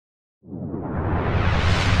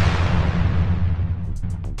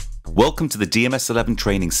Welcome to the DMS11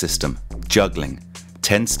 training system, Juggling,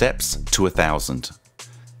 10 steps to 1,000.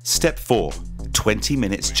 Step 4, 20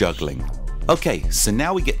 minutes juggling. Okay, so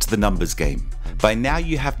now we get to the numbers game. By now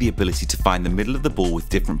you have the ability to find the middle of the ball with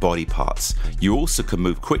different body parts. You also can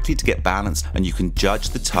move quickly to get balance, and you can judge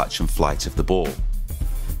the touch and flight of the ball.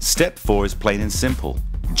 Step 4 is plain and simple.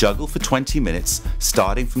 Juggle for 20 minutes,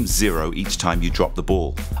 starting from 0 each time you drop the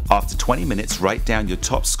ball. After 20 minutes, write down your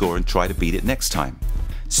top score and try to beat it next time.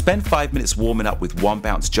 Spend 5 minutes warming up with 1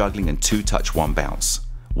 bounce juggling and 2 touch 1 bounce.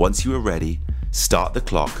 Once you are ready, start the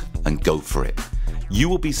clock and go for it. You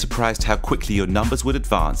will be surprised how quickly your numbers would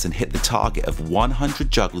advance and hit the target of 100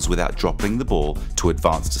 juggles without dropping the ball to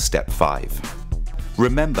advance to step 5.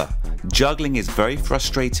 Remember, juggling is very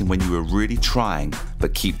frustrating when you are really trying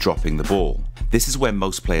but keep dropping the ball. This is where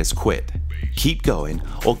most players quit. Keep going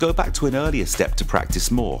or go back to an earlier step to practice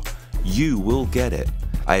more. You will get it.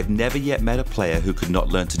 I have never yet met a player who could not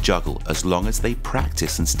learn to juggle as long as they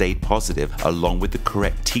practiced and stayed positive along with the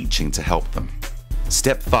correct teaching to help them.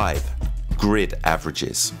 Step 5. Grid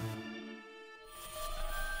averages.